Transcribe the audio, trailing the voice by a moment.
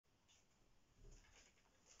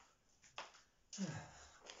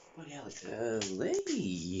bloody hell, it's early.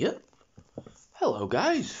 Yep. Hello,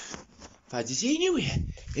 guys. Fancy seeing you here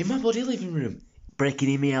in my bloody living room.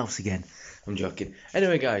 Breaking in my house again. I'm joking.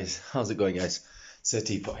 Anyway, guys, how's it going, guys? Sir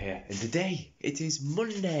Teapot here, and today it is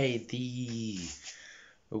Monday,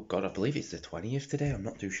 oh god, I believe it's the 20th today. I'm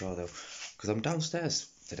not too sure though, because I'm downstairs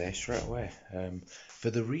today straight away.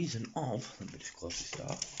 For the reason of, let me just close this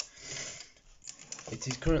door. It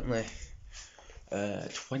is currently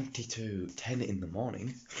 20 to 10 in the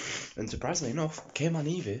morning, and surprisingly enough, Kim and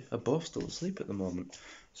Evie are both still asleep at the moment.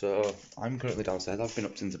 So I'm currently downstairs. I've been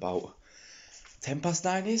up since about 10 past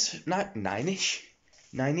 9ish,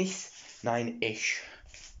 9ish.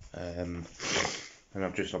 And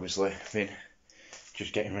I've just obviously been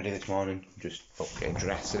just getting ready this morning, just getting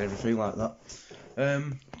dressed and everything like that.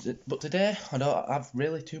 But today I don't have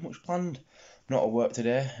really too much planned. I'm not at work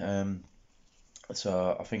today,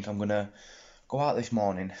 so I think I'm gonna go out this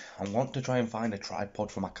morning. I want to try and find a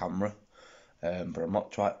tripod for my camera, but I'm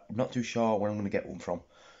not too sure where I'm gonna get one from,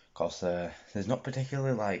 because there's not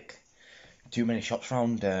particularly like too many shops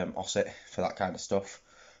around Ossett for that kind of stuff.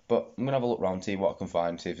 But I'm gonna have a look around, see what I can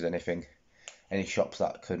find, see if there's any shops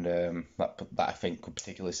that can that I think could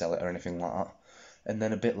particularly sell it or anything like that. And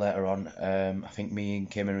then a bit later on, I think me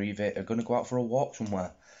and Kim and Evie are gonna go out for a walk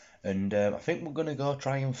somewhere, and I think we're gonna go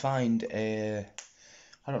try and find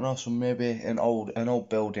I don't know, maybe an old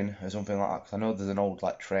building or something like that. Cause I know there's an old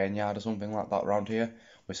like train yard or something like that around here,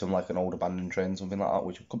 with some like an old abandoned train, something like that,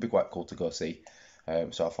 which could be quite cool to go see.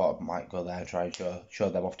 So I thought I might go there and try and show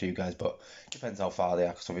them off to you guys, but it depends how far they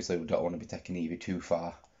are, because obviously we don't want to be taking Evie too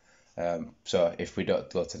far. So if we don't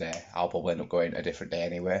go today, I'll probably end up going a different day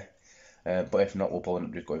anyway. But if not, we'll probably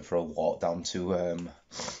end up just going for a walk down to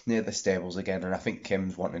near the stables again. And I think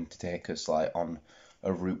Kim's wanting to take us like on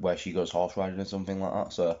a route where she goes horse riding or something like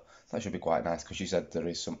that. So that should be quite nice, because she said there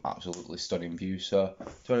is some absolutely stunning views. So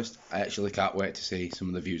to be honest, I actually can't wait to see some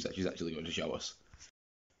of the views that she's actually going to show us.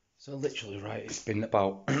 So literally, right, it's been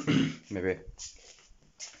about maybe, I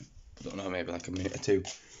don't know, maybe like a minute or two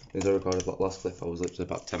since I recorded that last clip. I was literally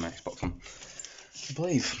about 10 minutes box on. I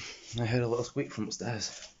believe I heard a little squeak from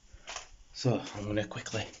upstairs. So I'm going to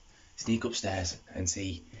quickly sneak upstairs and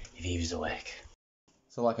see if Evie's awake.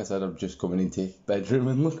 So like I said, I'm just coming into bedroom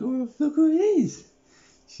and look who it is.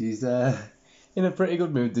 She's in a pretty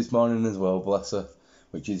good mood this morning as well, bless her,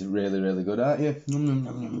 which is really, really good, aren't you? Nom, nom,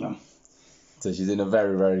 nom, nom, nom. So she's in a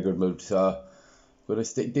very, very good mood. So I'm gonna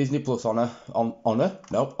stick Disney Plus on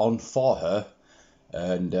for her,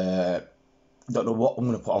 and don't know what I'm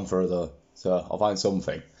gonna put on for her though. So I'll find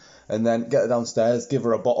something, and then get her downstairs, give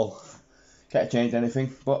her a bottle, get her changed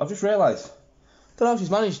anything. But I've just realised, don't know how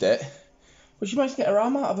she's managed it, but she managed to get her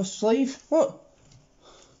arm out of her sleeve. What?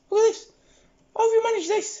 Look at this. How have you managed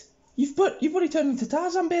this? You've already turned into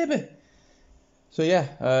Tarzan, baby. So yeah,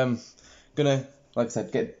 gonna, like I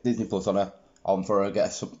said, get Disney Plus on her. For her,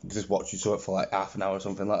 just watch it for like half an hour or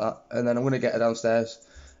something like that, and then I'm gonna get her downstairs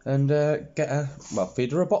and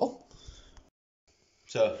feed her a bottle.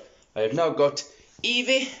 So I have now got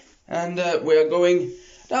Evie, and we are going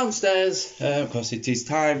downstairs because it is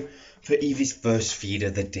time for Evie's first feed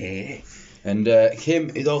of the day. And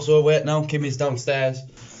Kim is also awake now. Kim is downstairs,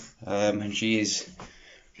 and she is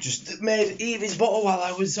just made Evie's bottle while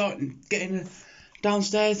I was getting her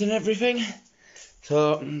downstairs and everything.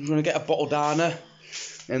 So I'm going to get a bottle down her,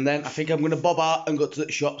 and then I think I'm going to bob out and go to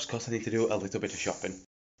the shops, because I need to do a little bit of shopping.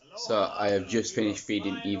 So I have just finished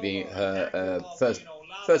feeding Evie her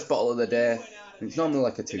first bottle of the day. It's normally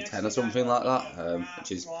like a 210 or something like that,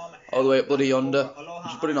 which is all the way up bloody yonder,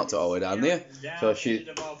 which is probably not all the way down there. So she's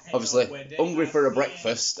obviously hungry for a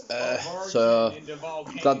breakfast, so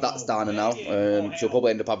I'm glad that's down her now. She'll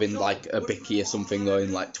probably end up having like a bicky or something though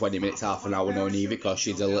in like 20 minutes, half an hour knowing Evie, because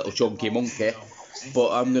she's a little chunky monkey.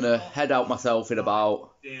 But I'm going to head out myself in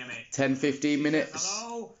about 10-15 minutes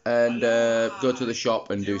and go to the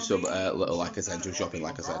shop and do some little like essential shopping,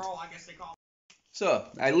 like I said. So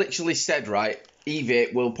I literally said, right, Evie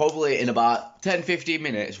will probably in about 10-15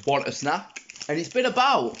 minutes want a snack, and it's been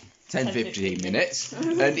about 10-15 minutes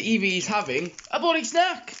and Evie's having a bloody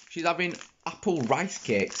snack. She's having apple rice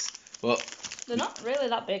cakes, but they're not really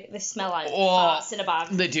that big. They smell like farts in a bag.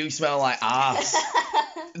 They do smell like arse.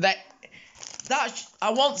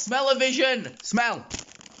 I want smell-o-vision. Smell.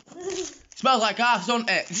 Smells like arse, doesn't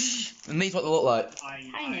it? And these what they look like.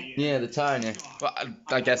 Tiny. Yeah, they're tiny. Well,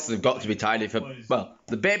 I guess they've got to be tiny for, well,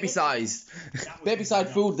 the baby-sized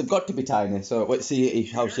food, they've got to be tiny. So let's see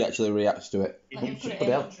how she actually reacts to it.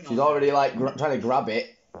 She's already like trying to grab it.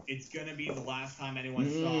 It's gonna be the last time anyone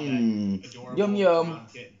saw that adorable Yum yum.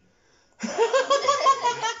 kitten.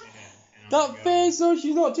 That face, though,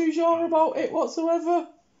 she's not too sure about it whatsoever.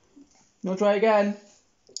 You want to try again?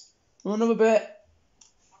 You want another bit?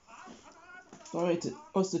 Sorry to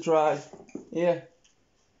us to try. Yeah.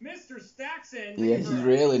 Mr. Staxon. Yeah, she's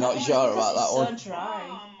really not sure about that one. So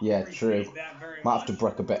dry. Yeah, true. Might have to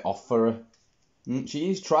break a bit off for her.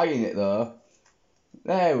 She is trying it though.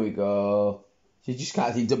 There we go. She just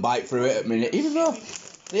can't seem to bite through it at the minute. Even though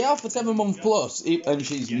they are for 7 months plus, and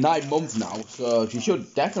she's 9 months now, so she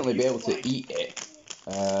should definitely be able to eat it.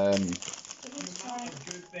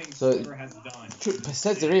 So it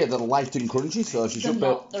says they're here, they're light and crunchy, so she should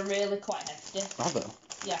be. They're really quite hefty. Are they?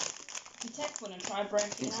 Yeah. You take one and try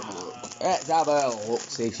breaking it out. Let's have a look,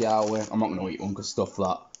 see, shall we? I'm not going to eat one because stuff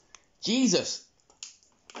that. Jesus!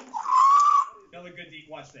 Another good deep.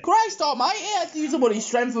 Watch this. Christ almighty, I had to use the bloody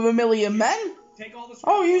strength of 1,000,000 men!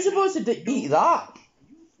 Oh, you're supposed to eat that?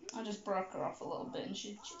 I just broke her off a little bit and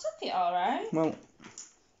she took it alright. Well.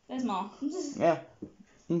 There's more. Yeah.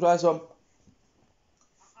 Try some.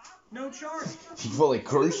 No charge. She fully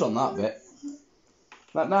crunched on that bit.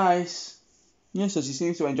 That nice? Yeah, so she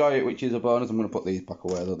seems to enjoy it, which is a bonus. I'm going to put these back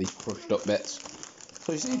away, though, these crushed up bits.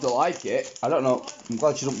 So she seems to like it. I don't know. I'm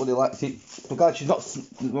glad she doesn't really like it. I'm glad she's not.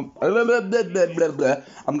 I'm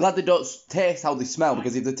glad they don't taste how they smell,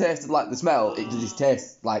 because if they tasted like the smell, it just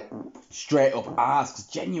tastes like straight up arse. 'Cause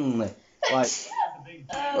genuinely, like.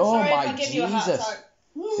 Oh sorry my if I give you a heart Jesus. attack.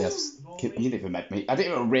 Yes. You didn't even make me. I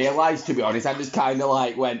didn't even realise, to be honest. I just kind of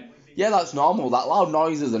like went, yeah, that's normal. That loud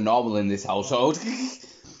noises are normal in this household.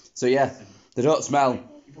 So yeah, they don't smell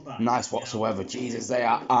nice whatsoever. Jesus, they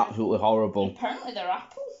are absolutely horrible. Apparently they're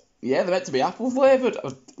apple. Yeah, they're meant to be apple flavoured.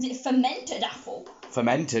 Is it fermented apple?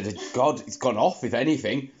 Fermented. God, it's gone off, if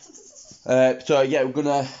anything. So yeah, we're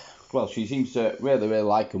gonna. Well, she seems to really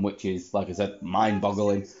like them, which is, like I said,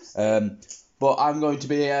 mind-boggling. But I'm going to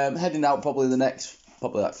be heading out probably the next,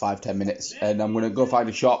 like 5-10 minutes, and I'm gonna go find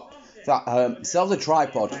a shop that sells a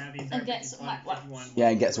tripod. And get some wet wipes. Yeah,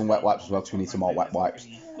 and get some wet wipes as well, because we need some more wet wipes.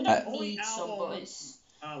 We don't need some, but it's...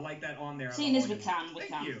 Like that on there. Seeing as we can.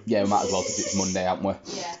 Yeah, we might as well, because it's Monday, haven't we?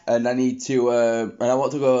 Yeah. And I need to, and I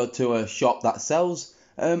want to go to a shop that sells,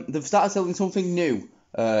 they've started selling something new,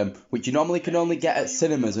 which you normally can only get at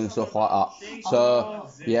cinemas and stuff like that. So,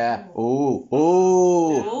 yeah.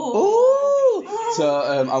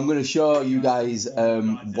 So, I'm going to show you guys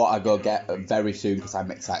what I go get very soon, because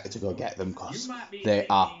I'm excited to go get them, because they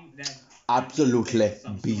are absolutely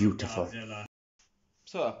beautiful.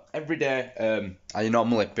 So, every day, I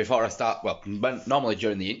normally, before I start, well, normally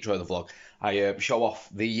during the intro of the vlog, I show off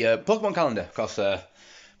the Pokemon calendar, because,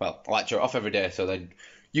 well, I like to show it off every day, so then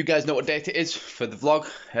you guys know what date it is for the vlog,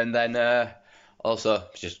 and then also,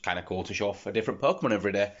 it's just kind of cool to show off a different Pokemon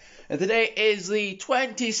every day. And today is the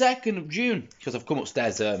 22nd of June, because I've come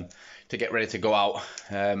upstairs to get ready to go out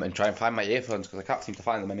and try and find my earphones, because I can't seem to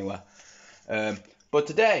find them anywhere. But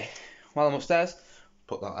today, while I'm upstairs,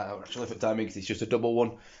 put that out actually for timing, because it's just a double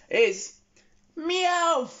one, is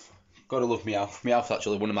Meowth! Gotta love Meowth. Meowth's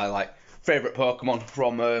actually one of my favourite Pokemon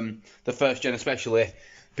from the first gen, especially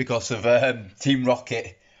because of Team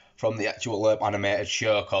Rocket from the actual animated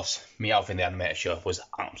show, because Meowth in the animated show was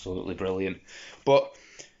absolutely brilliant. But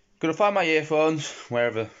gonna find my earphones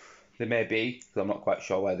wherever they may be, because I'm not quite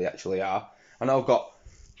sure where they actually are. I know I've got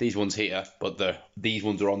these ones here, but these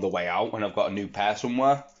ones are on the way out, and I've got a new pair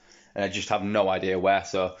somewhere, and I just have no idea where.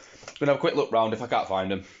 So I'm gonna have a quick look round. If I can't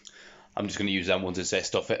find them, I'm just gonna use them ones and say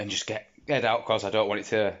stuff it and just get out, because I don't want it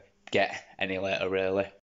to get any later, really.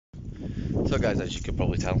 So guys, as you can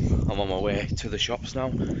probably tell, I'm on my way to the shops now,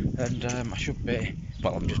 and I should be,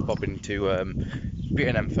 well, I'm just bobbing to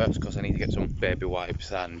B&M first, because I need to get some baby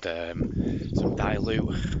wipes and some dilute,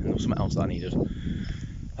 and there was something else that I needed.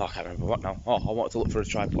 Oh, I can't remember what now. Oh, I wanted to look for a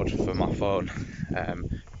tripod for my phone,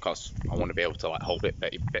 because I want to be able to hold it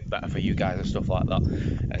a bit better for you guys and stuff like that,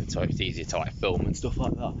 and so it's easier to film and stuff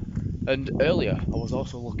like that. And earlier, I was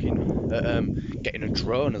also looking at getting a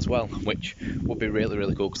drone as well, which would be really,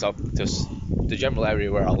 really cool, because just the general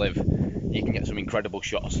area where I live, you can get some incredible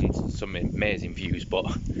shots and some amazing views, but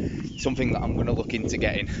something that I'm going to look into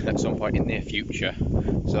getting at some point in the near future.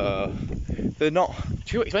 So they're not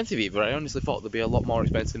too expensive either. I honestly thought they'd be a lot more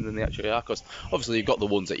expensive than they actually are, because obviously you've got the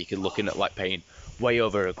ones that you can look in at paying way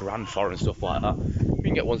over £1,000 for and stuff like that. You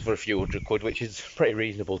can get ones for a few £100, which is pretty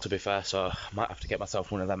reasonable, to be fair, so I might have to get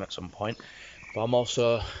myself one of them at some point. But I'm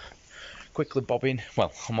also quickly bobbing,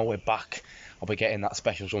 well, on my way back, I'll be getting that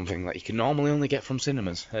special something that you can normally only get from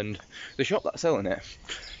cinemas, and the shop that's selling it,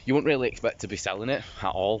 you wouldn't really expect to be selling it at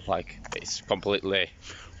all. It's completely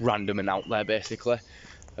random and out there, basically.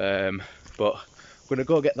 But I'm gonna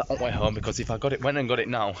go get that on my way home, because if I went and got it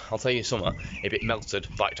now, I'll tell you something, it'd be melted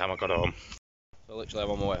by the time I got home. So literally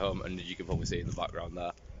I'm on my way home, and as you can probably see in the background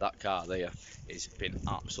there, that car there has been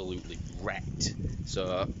absolutely wrecked.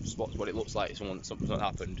 So what it looks like, something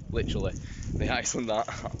happened. Literally, the Iceland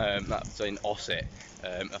that's in Osset.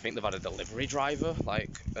 I think they've had a delivery driver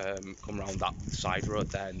come around that side road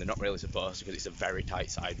there, and they're not really supposed to because it's a very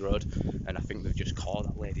tight side road. And I think they've just caught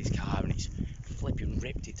that lady's car, and it's flipping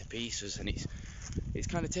ripped it to pieces. And it's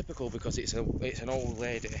kind of typical because it's an old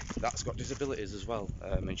lady that's got disabilities as well,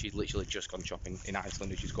 and she's literally just gone shopping in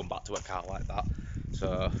Iceland and she's come back to a car like that.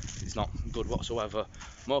 So it's not good whatsoever.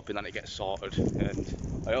 I'm hoping that it gets sorted,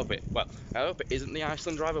 and I hope it isn't the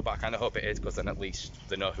Iceland driver, but I kind of hope it is, because then at least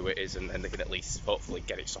they know who it is, and they can at least hopefully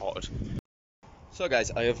get it sorted. So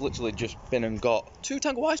guys, I have literally just been and got 2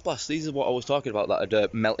 Tango Ice Blasts. These are what I was talking about, that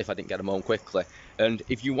would melt if I didn't get them home quickly. And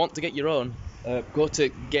if you want to get your own, go to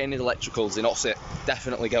Gain Electricals in Osset.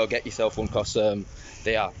 Definitely go get yourself one, because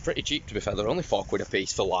they are pretty cheap, to be fair. They're only £4 a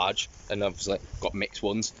piece for large, and obviously got mixed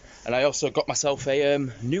ones. And I also got myself a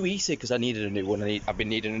new e-cig because I needed a new one. I've been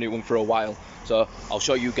needing a new one for a while. So I'll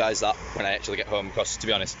show you guys that when I actually get home, because to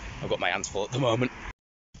be honest, I've got my hands full at the moment.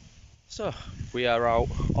 So we are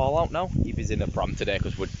all out now. Evie's in a pram today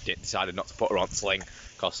because we decided not to put her on sling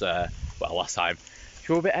because, well, last time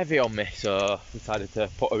she was a bit heavy on me, so we decided to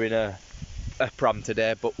put her in a pram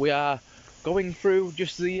today. But we are going through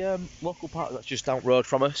just the local park that's just down the road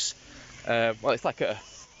from us. Well, it's like a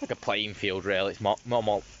playing field really. It's not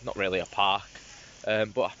really a park,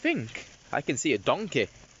 but I think I can see a donkey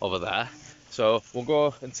over there. So we'll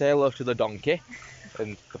go and say hello to the donkey.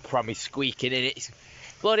 And the pram is squeaking in it.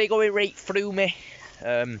 Bloody going right through me.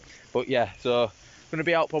 But yeah, so going to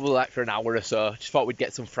be out probably like for an hour or so. Just thought we'd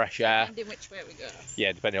get some fresh air. Depending which way we go.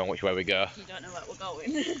 Yeah, depending on which way we go. You don't know where we're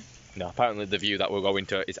going. No, apparently the view that we're going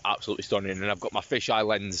to is absolutely stunning, and I've got my fisheye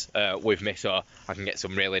lens with me, so I can get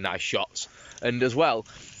some really nice shots. And as well,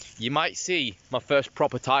 you might see my first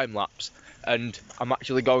proper time lapse, and I'm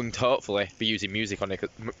actually going to hopefully be using music on it.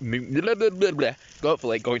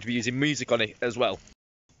 Hopefully going to be using music on it as well.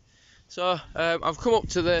 So I've come up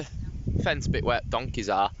to the fence bit where donkeys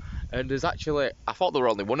are, and there's actually, I thought there were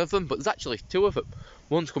only one of them, but there's actually 2 of them.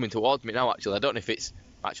 One's coming towards me now actually. I don't know if it's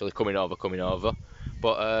actually coming over,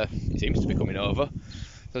 but it seems to be coming over.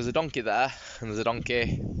 There's a donkey there, and there's a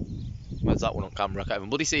donkey, where's that one on camera? I can't even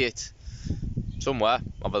bloody see it. Somewhere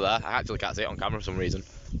over there. I actually can't see it on camera for some reason.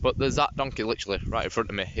 But there's that donkey literally right in front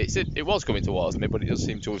of me. It was coming towards me, but it does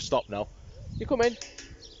seem to have stopped now. You coming?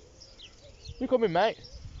 You coming, mate?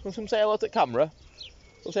 Want some say hello to the camera?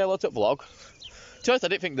 Want say hello to the vlog? To be honest, I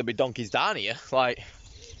didn't think there'd be donkeys down here. Like,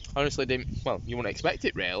 honestly didn't, well, you wouldn't expect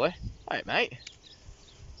it really. Right, mate.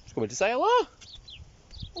 Just coming to say hello.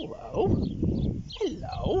 Hello.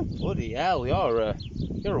 Hello. Bloody hell, you're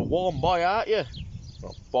a warm boy, aren't you?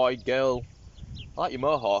 Oh, boy, girl. I like your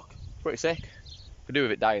mohawk. It's pretty sick. Could do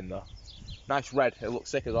with it dying though. Nice red. It looks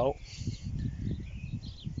sick as well.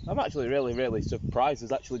 I'm actually really surprised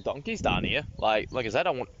there's actually donkeys down here. Like I said,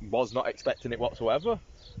 I was not expecting it whatsoever.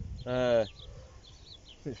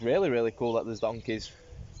 It's really cool that there's donkeys.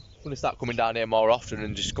 I'm going to start coming down here more often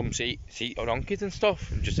and just come see donkeys and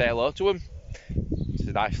stuff and just say hello to them. It's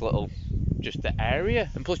a nice little, just the area.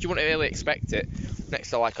 And plus you wouldn't really expect it next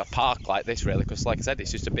to like a park like this really, because like I said,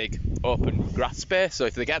 it's just a big open grass space. So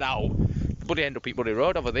if they get out, they bloody end up in Buddy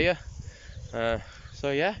Road over there. So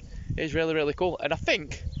yeah, it is really cool. And I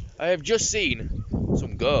think I have just seen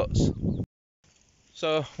some goats.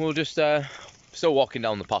 So we'll just still walking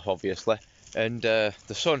down the path obviously, and the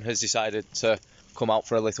sun has decided to come out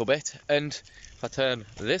for a little bit. And if I turn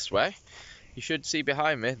this way, you should see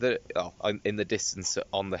behind me that in the distance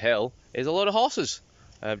on the hill is a load of horses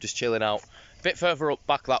just chilling out. A bit further up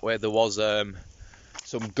back that way there was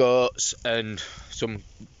some goats and some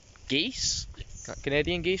geese.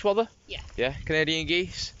 Canadian geese, were there? Yeah, Canadian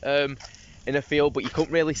geese in a field, but you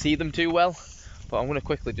couldn't really see them too well. But I'm going to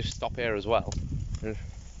quickly just stop here as well and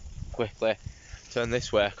quickly turn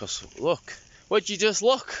this way, because look, would you just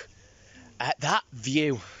look at that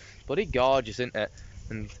view? Bloody gorgeous, isn't it?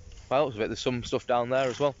 And well, there's some stuff down there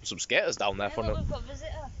as well. Some skaters down there. Yeah, look, we've got a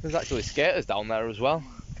visitor. There's actually skaters down there as well.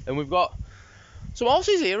 And we've got some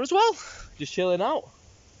horses here as well, just chilling out.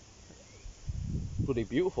 Bloody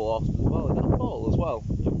beautiful horses as well. Is that a foal as well?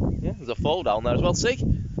 Yeah, there's a foal down there as well. See,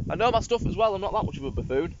 I know my stuff as well. I'm not that much of a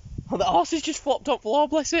buffoon. And the horse is just flopped up floor,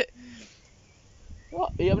 bless it.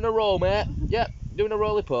 What? Are you having a roll, mate? Yep, doing a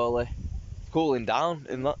roly-poly. Cooling down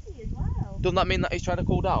in that. Wow. Doesn't that mean that he's trying to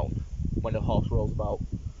cool down when the horse rolls about?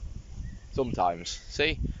 Sometimes.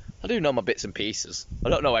 See, I do know my bits and pieces. I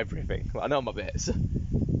don't know everything, but I know my bits.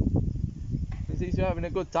 He's having a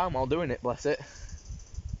good time while doing it, bless it.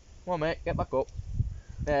 Come on, mate, get back up.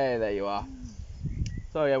 Hey, there you are.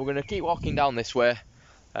 So yeah, we're gonna keep walking down this way,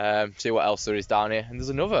 see what else there is down here. And there's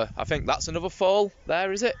another. I think that's another foal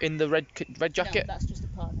there, is it? In the red jacket. No, that's just a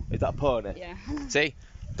pony. Is that a pony? Yeah. See,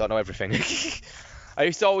 don't know everything. I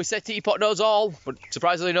used to always say Teapot knows all, but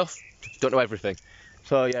surprisingly enough, don't know everything.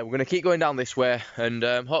 So yeah, we're gonna keep going down this way, and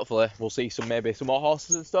hopefully we'll see maybe some more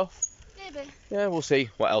horses and stuff. Maybe. Yeah, we'll see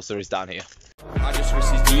what else there is down here. I just wish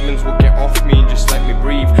these demons would get off me and just let me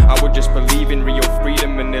breathe. I would just believe in real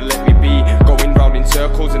freedom and they let me be. Going round in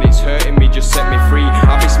circles and it's hurting me, just set me free.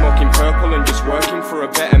 I'll be smoking purple and just working for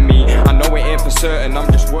a better me. I know it ain't for certain,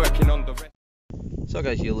 I'm just working on the rest. So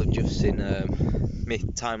guys, you'll have just seen my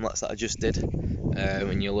time lapse that I just did,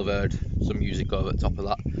 and you'll have heard some music over the top of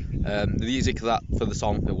that. The music of that for the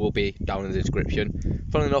song, it will be down in the description.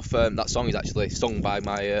 Funnily enough, that song is actually sung by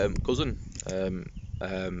my cousin,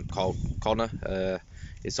 called Connor.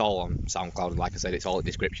 It's all on SoundCloud, and like I said, it's all in the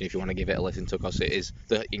description if you want to give it a listen to, because it is,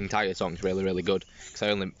 the entire song's really good. Because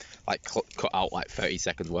I only like cut out like 30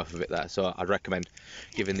 seconds worth of it there, so I'd recommend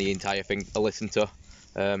giving the entire thing a listen to.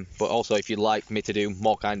 But also, if you'd like me to do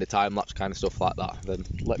more kind of time lapse kind of stuff like that, then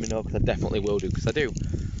let me know, because I definitely will do, because I do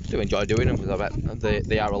enjoy doing them, because I bet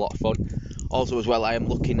they are a lot of fun. Also as well, I am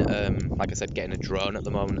looking at like I said, getting a drone at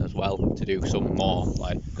the moment as well, to do some more,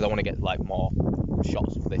 like, because I want to get like more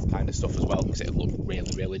shots of this kind of stuff as well, because it'll look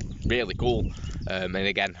really cool. And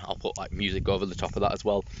again, I'll put like music over the top of that as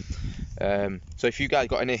well. So if you guys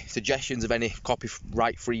got any suggestions of any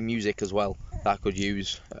copyright free music as well that I could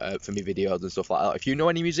use for my videos and stuff like that, if you know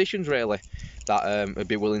any musicians really that would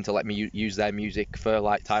be willing to let me use their music for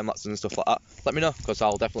like time lapses and stuff like that, let me know, because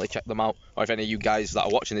I'll definitely check them out. Or if any of you guys that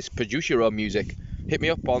are watching this produce your own music, hit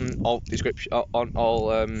me up on all description, on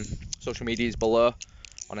all social medias below,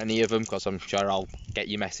 on any of them, because I'm sure I'll get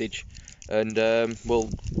your message, and we'll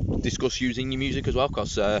discuss using your music as well,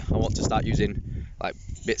 because I want to start using like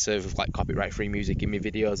bits of like copyright free music in my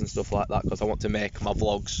videos and stuff like that, because I want to make my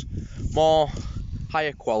vlogs more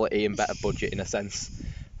higher quality and better budget in a sense.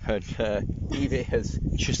 And Evie has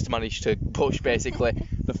just managed to push basically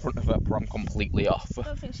the front of her pram completely off. I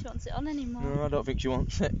don't think she wants it on anymore. No, I don't think she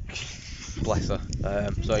wants it. Bless her.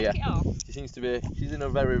 So yeah, she seems to be, she's in a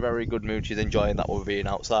very good mood. She's enjoying that we're being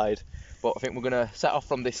outside. But I think we're gonna set off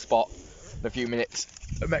from this spot in a few minutes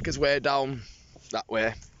and make us way down that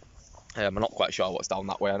way. I'm not quite sure what's down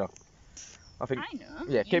that way. I think. I know.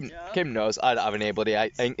 Yeah, Kim knows. I don't have any bloody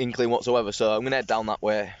inkling whatsoever. So I'm gonna head down that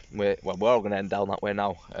way. We're all gonna head down that way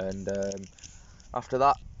now, and after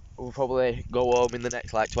that, we'll probably go home in the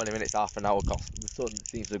next like 20 minutes, half an hour. Cause the sun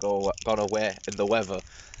seems to gone away, and the weather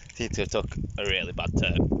seems to have took a really bad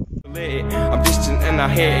turn. I'm distant and I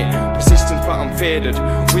hate it. Persistent but I'm faded.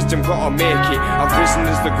 Wisdom gotta make it. I've risen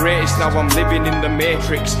as the greatest. Now I'm living in the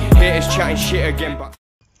matrix. Haters chatting shit again, but.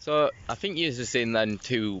 So I think you've seen then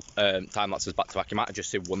two time lapses back to back. You might have just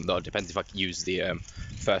seen one though. Depends if I can use the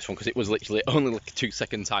first one, because it was literally only like a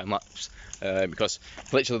 2-second time lapse. Because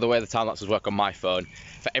literally the way the time lapses work on my phone,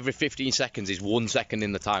 for every 15 seconds is 1 second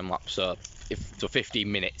in the time lapse. So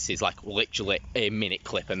 15 minutes is like literally a minute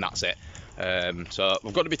clip, and that's it. So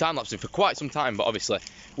we've got to be time lapsing for quite some time. But obviously,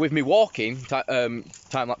 with me walking, time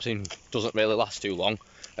lapsing doesn't really last too long.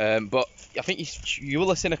 But I think you will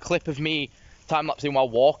have seen a clip of me time lapsing while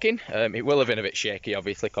walking. It will have been a bit shaky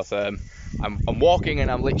obviously, because I'm walking and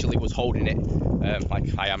I'm literally was holding it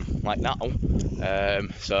like I am like now,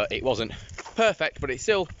 so it wasn't perfect, but it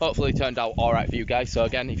still hopefully turned out alright for you guys. So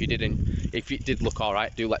again, if it did look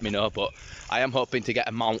alright, do let me know. But I am hoping to get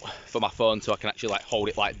a mount for my phone so I can actually like hold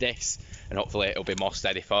it like this, and hopefully it'll be more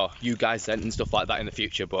steady for you guys then and stuff like that in the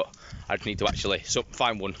future. But I just need to actually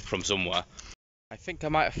find one from somewhere. I think I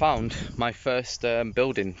might have found my first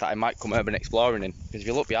building that I might come urban exploring in, because if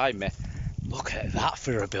you look behind me, look at that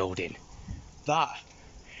for a building. That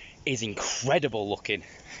is incredible looking.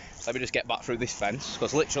 Let me just get back through this fence,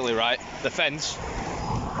 because literally, right, the fence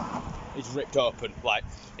is ripped open. Like,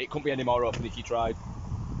 it couldn't be any more open if you tried.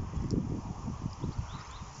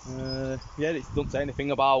 Yeah, it doesn't say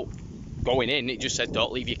anything about going in, it just said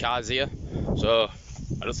don't leave your cars here. So,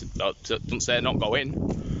 it doesn't say not go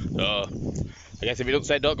in. So, I guess if it doesn't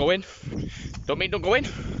say don't go in, don't mean don't go in.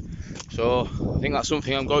 So I think that's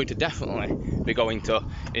something I'm going to definitely be going to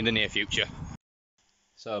in the near future.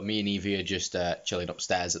 So me and Evie are just chilling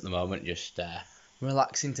upstairs at the moment, just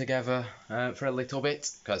relaxing together for a little bit,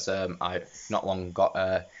 because I not long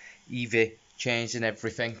got Evie changed and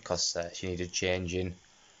everything, because she needed changing.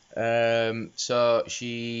 So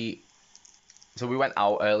we went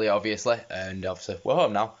out early obviously, and obviously we're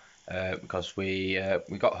home now. Because we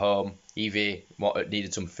got home, Evie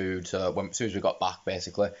needed some food, so as soon as we got back,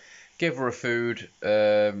 basically, gave her a food,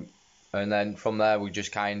 and then from there we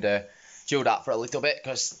just kind of chilled out for a little bit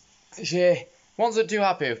because she wasn't too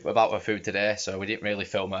happy about her food today, so we didn't really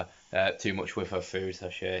film her too much with her food.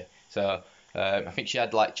 I think she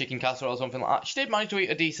had like chicken casserole or something like that. She did manage to eat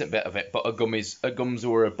a decent bit of it, but her gums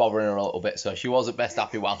were bothering her a little bit, so she wasn't best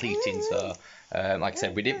happy while eating. So, like I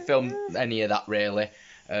said, we didn't film any of that really.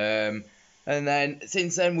 And then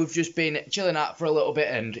since then we've just been chilling out for a little bit,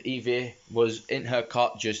 and Evie was in her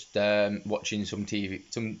cot just watching some TV,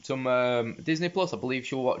 some Disney Plus. I believe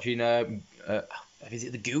she was watching is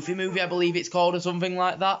it the Goofy movie? I believe it's called, or something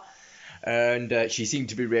like that. And she seemed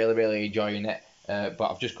to be really, really enjoying it. But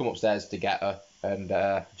I've just come upstairs to get her, and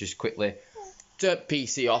just quickly turned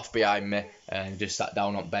PC off behind me and just sat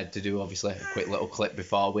down on bed to do obviously a quick little clip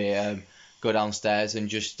before we go downstairs and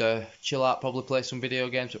just chill out, probably play some video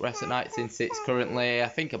games at rest at night, since it's currently I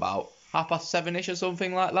think about 7:30ish or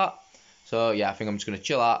something like that. So yeah, I think I'm just going to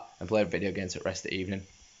chill out and play video games at rest at evening.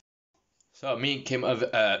 So me and Kim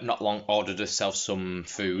have not long ordered ourselves some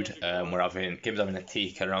food. Kim's having a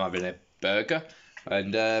tikka and I'm having a burger,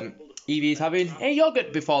 and Evie's having a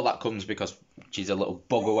yogurt before that comes because she's a little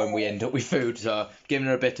bugger when we end up with food. So giving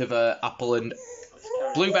her a bit of apple and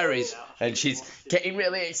blueberries, and she's getting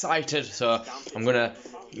really excited. So I'm gonna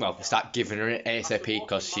start giving her it ASAP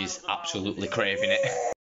because she's absolutely craving it.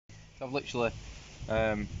 So I've literally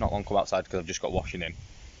not long come outside because I've just got washing in,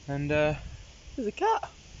 and there's a cat.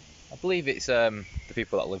 I believe it's the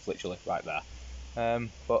people that live literally right there.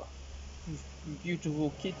 But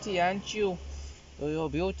beautiful kitty, aren't you? Oh, you're a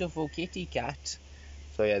beautiful kitty cat.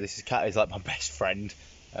 So yeah, this cat is like my best friend.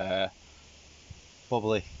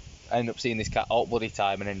 Probably end up seeing this cat all bloody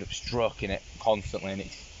time and end up stroking it constantly, and I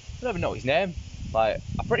don't even know its name. Like,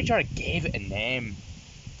 I'm pretty sure I gave it a name.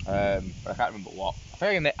 I can't remember what.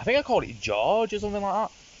 I think I called it George or something like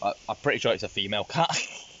that. I'm pretty sure it's a female cat.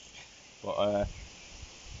 But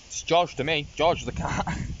it's George to me. George the cat,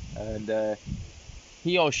 and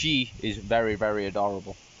he or she is very, very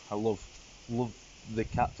adorable. I love the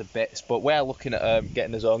cat to bits, but we're looking at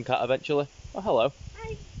getting his own cat eventually. Oh, hello.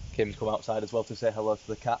 Hi. Kim's come outside as well to say hello to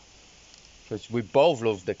the cat, because we both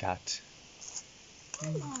love the cat.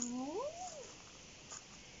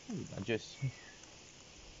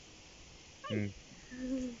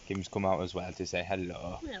 Kim's come out as well to say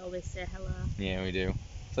hello. We always say hello. Yeah, we do.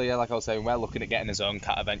 So yeah, like I was saying, we're looking at getting his own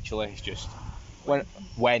cat eventually. It's just when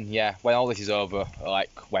all this is over,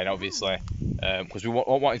 obviously, because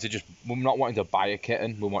we're not wanting to buy a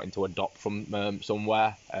kitten, we're wanting to adopt from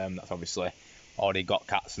somewhere that's obviously already got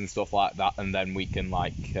cats and stuff like that, and then we can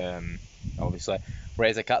obviously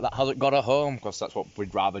raise a cat that hasn't got a home, because that's what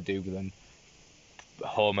we'd rather do than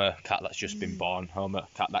home a cat that's just been born, home a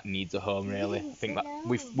cat that needs a home really. I think that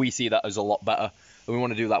we see that as a lot better, and we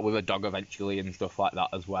want to do that with a dog eventually and stuff like that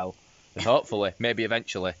as well, and hopefully maybe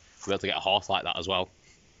eventually we'll be able to get a horse like that as well.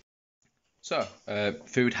 So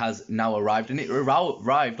food has now arrived, and it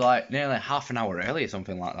arrived like nearly half an hour early or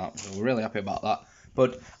something like that, so we're really happy about that.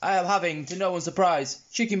 But I am having, to no one's surprise,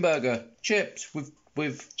 chicken burger, chips with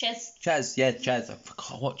Ches. Yeah, Ches. I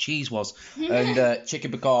forgot what cheese was. And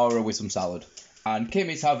chicken pakora with some salad. And Kim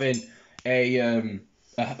is having a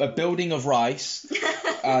building of rice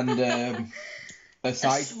and a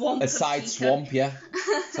side swamp, side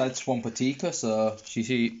swamp of tikka. So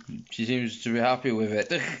she seems to be happy with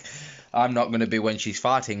it. I'm not going to be when she's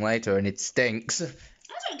farting later and it stinks. I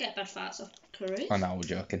don't get bad farts off curry. I know, we're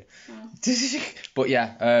joking. Oh. But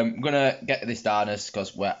yeah, I'm going to get this darners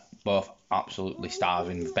because we're both absolutely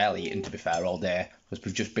starving, barely eating to be fair all day, because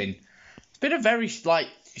we've just been, it's been a very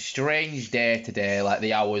strange day today. Like,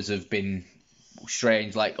 the hours have been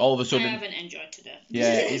strange, like all of a sudden. I haven't enjoyed today.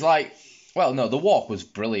 Yeah, it's like, well, no, the walk was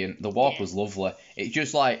brilliant, the walk was lovely. It's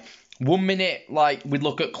just like 1 minute, like we'd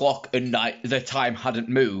look at clock and like the time hadn't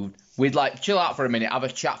moved, we'd like chill out for a minute, have a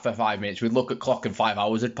chat for 5 minutes, we'd look at clock and 5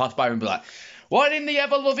 hours had passed by and be like, what in the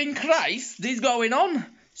ever-loving Christ is going on?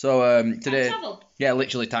 So today, time travel. Yeah,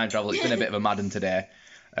 literally time travel. It's been a bit of a Madden today.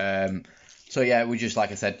 So yeah, we're just,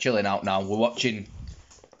 like I said, chilling out now. We're watching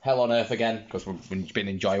Hell on Earth again because we've been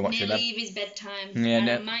enjoying watching them. Nearly Evie's bedtime. Yeah, and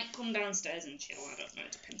I might come downstairs and chill. I don't know.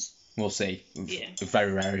 It depends. We'll see. Yeah. It's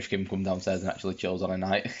very rare if Kim comes downstairs and actually chills on a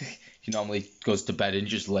night. She normally goes to bed and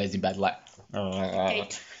just lays in bed like.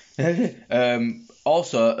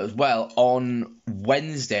 Also, as well, on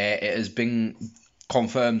Wednesday it has been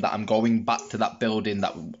confirmed that I'm going back to that building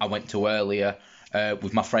that I went to earlier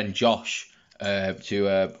with my friend Josh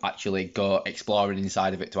to actually go exploring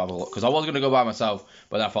inside of it to have a look, because I was going to go by myself,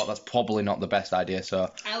 but I thought that's probably not the best idea,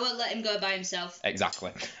 so I won't let him go by himself.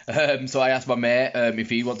 Exactly. So I asked my mate if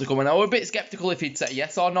he'd want to come, and I was a bit sceptical if he'd say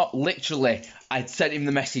yes or not. Literally, I'd sent him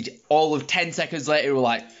the message, all of 10 seconds later, we were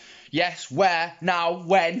like, yes, where, now,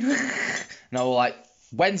 when? No, like,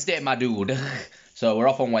 Wednesday, my dude. So we're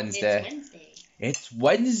off on Wednesday. It's Wednesday. It's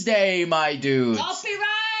Wednesday, my dude.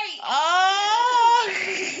 Copyright! Ah!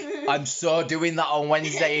 I'm so doing that on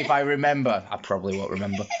Wednesday if I remember. I probably won't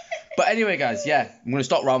remember. But anyway, guys, yeah, I'm going to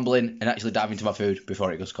stop rambling and actually dive into my food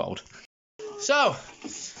before it goes cold. So,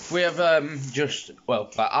 we have I've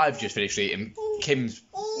just finished eating. Kim's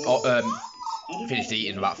finished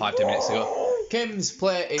eating about 5-10 minutes ago. Kim's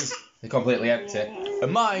plate is completely empty,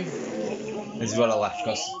 and mine is what I left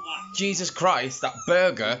because Jesus Christ, that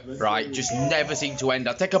burger, right, just never seemed to end.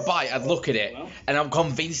 I'd take a bite, I'd look at it, and I'm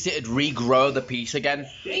convinced it'd regrow the piece again.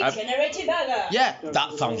 Regenerated burger. Yeah,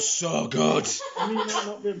 that sounds so good.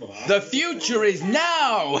 The future is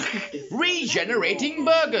now. Regenerating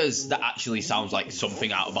burgers. That actually sounds like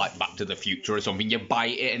something out of like Back to the Future or something. You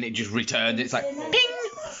bite it and it just returns. It's like ping.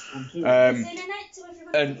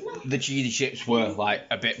 And the cheesy chips were like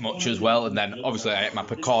a bit much as well, and then obviously I ate my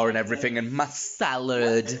pecore and everything and my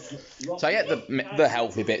salad. So I get the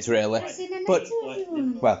healthy bits really. But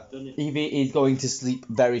well, Evie is going to sleep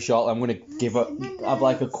very shortly. I'm going to have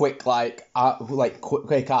like a quick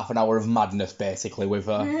quick half an hour of madness basically with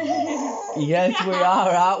her. Yes, we are,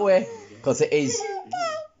 aren't we? Because it is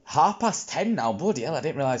 10:30 now. Bloody hell, I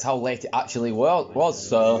didn't realise how late it actually was.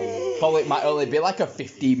 So probably it might only be like a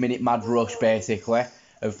 15-minute mad rush basically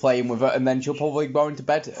of playing with her, and then she'll probably go into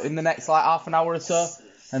bed in the next like half an hour or so,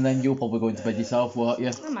 and then you'll probably go into bed yourself, won't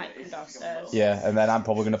you? I might go downstairs. Yeah, and then I'm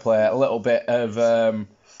probably going to play a little bit of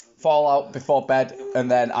Fallout before bed,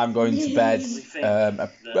 and then I'm going to bed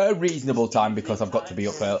a reasonable time because I've got to be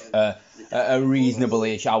up for a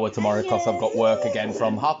reasonable-ish hour tomorrow because I've got work again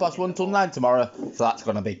from 1:30 till 9 tomorrow, so that's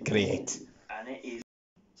going to be great.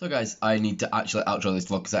 So guys, I need to actually outro this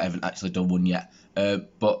vlog because I haven't actually done one yet.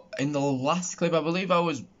 But in the last clip, I believe I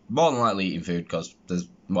was more than likely eating food because there's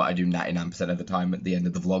what I do 99% of the time at the end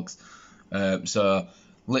of the vlogs. So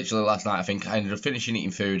literally last night, I think I ended up finishing eating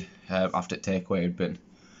food after takeaway had been,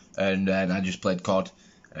 and then I just played COD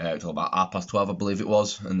till about 12:30, I believe it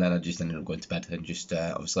was, and then I just ended up going to bed and just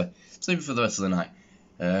obviously sleeping for the rest of the night.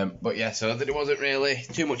 But yeah, so that it wasn't really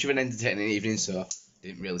too much of an entertaining evening, so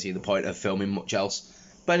didn't really see the point of filming much else.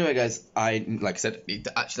 But anyway, guys, like I said, need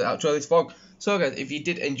to actually outro this vlog. So guys, if you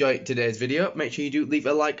did enjoy today's video, make sure you do leave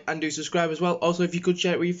a like and do subscribe as well. Also, if you could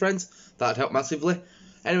share it with your friends, that'd help massively.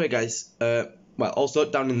 Anyway, guys, also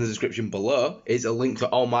down in the description below is a link to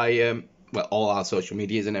all my, all our social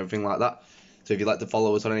medias and everything like that. So if you'd like to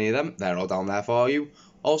follow us on any of them, they're all down there for you.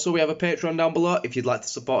 Also, we have a Patreon down below if you'd like to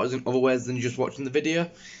support us in other ways than just watching the video.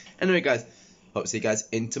 Anyway, guys, hope to see you guys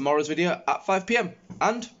in tomorrow's video at 5 PM.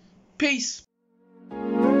 And peace!